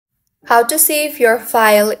How to save your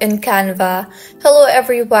file in Canva. Hello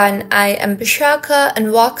everyone, I am Bishaka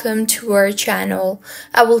and welcome to our channel.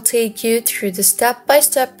 I will take you through the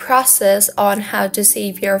step-by-step process on how to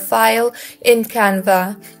save your file in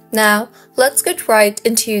Canva. Now, let's get right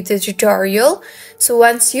into the tutorial. So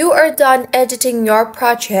once you are done editing your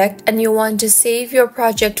project and you want to save your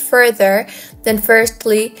project further, then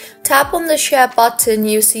firstly, tap on the share button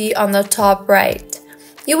you see on the top right.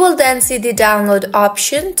 You will then see the download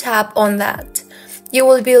option, tap on that. You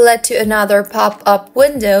will be led to another pop-up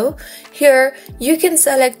window. Here, you can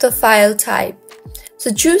select the file type.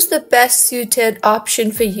 So choose the best suited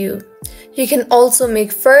option for you. You can also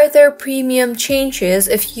make further premium changes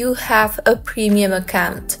if you have a premium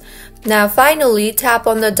account. Now finally, tap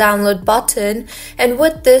on the download button, and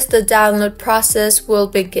with this the download process will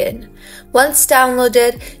begin. Once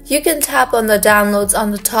downloaded, you can tap on the downloads on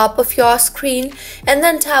the top of your screen and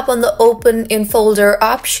then tap on the open in folder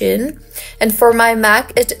option. And for my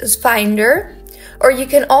Mac it is Finder. Or you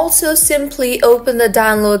can also simply open the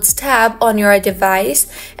downloads tab on your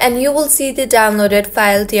device and you will see the downloaded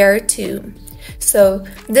file there too. So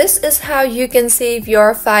this is how you can save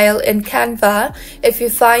your file in Canva. If you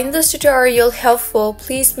find this tutorial helpful,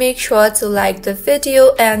 please make sure to like the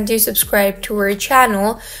video and do subscribe to our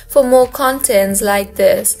channel for more contents like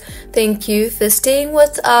this. Thank you for staying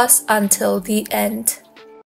with us until the end.